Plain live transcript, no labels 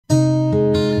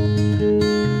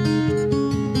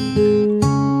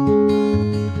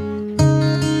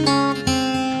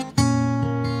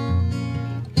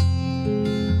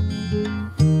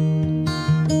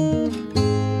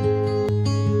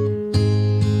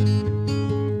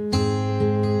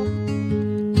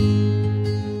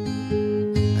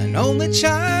only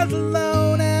child,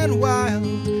 alone and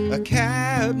wild, a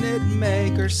cabinet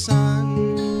maker's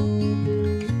son.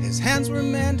 His hands were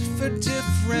meant for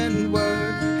different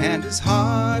work, and his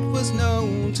heart was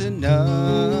known to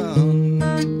none.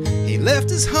 He left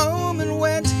his home and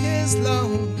went his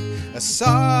lone, a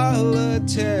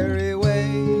solitary way,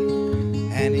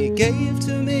 and he gave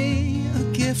to me a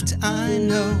gift I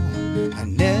know I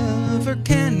never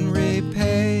can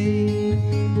repay.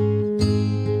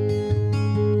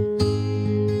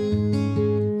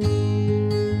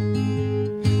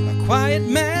 A quiet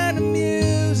man of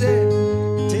music,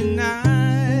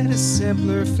 denied a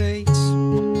simpler fate.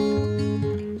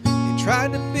 He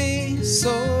tried to be a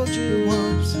soldier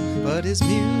once, but his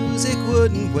music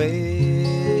wouldn't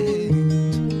wait.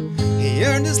 He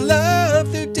earned his love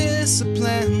through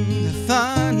discipline, the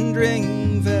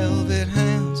thundering velvet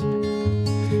hands.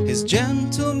 His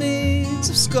gentle means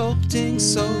of sculpting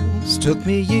souls took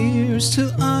me years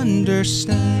to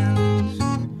understand.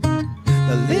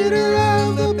 The leader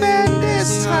of the band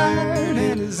is tired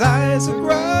and his eyes are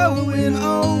growing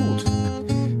old,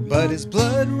 but his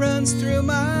blood runs through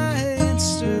my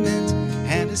instrument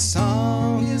and his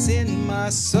song is in my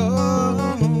soul.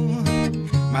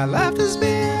 My life has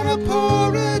been a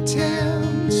poor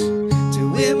attempt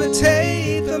to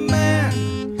imitate the man.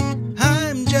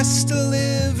 I'm just a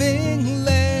living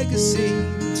legacy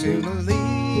to the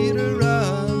leader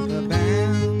of the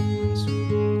band.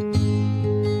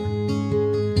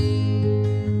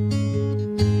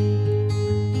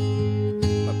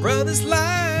 My brothers'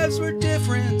 lives were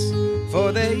different,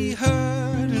 for they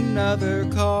heard another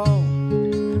call.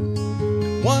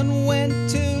 One went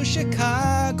to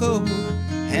Chicago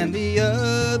and the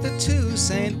other to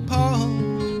St. Paul.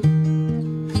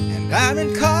 And I'm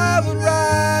in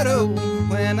Colorado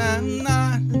when I'm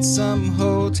not in some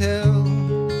hotel,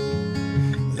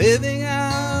 living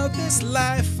out this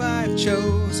life I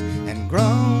chose and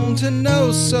grown to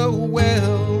know so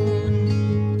well.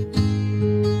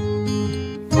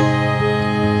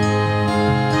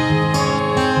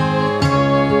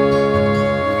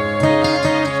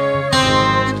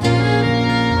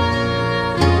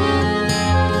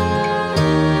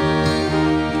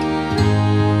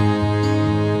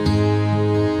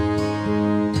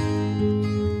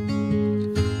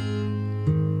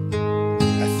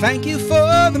 Thank you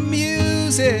for the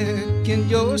music and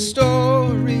your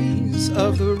stories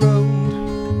of the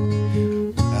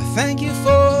road. Thank you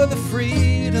for the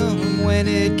freedom when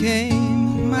it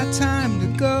came my time to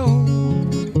go.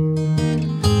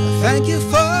 Thank you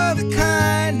for the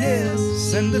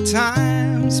kindness and the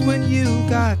times when you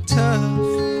got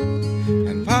tough.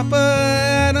 And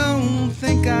Papa, I don't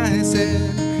think I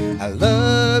said I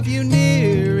love you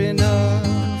near enough.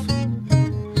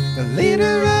 The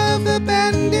leader of the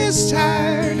band is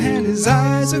tired and his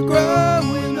eyes are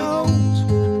growing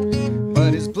old,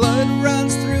 but his blood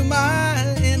runs through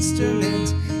my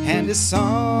instrument and his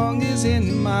song is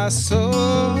in my soul.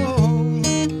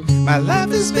 My life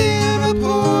has been a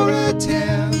poor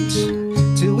attempt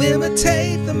to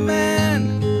imitate the man.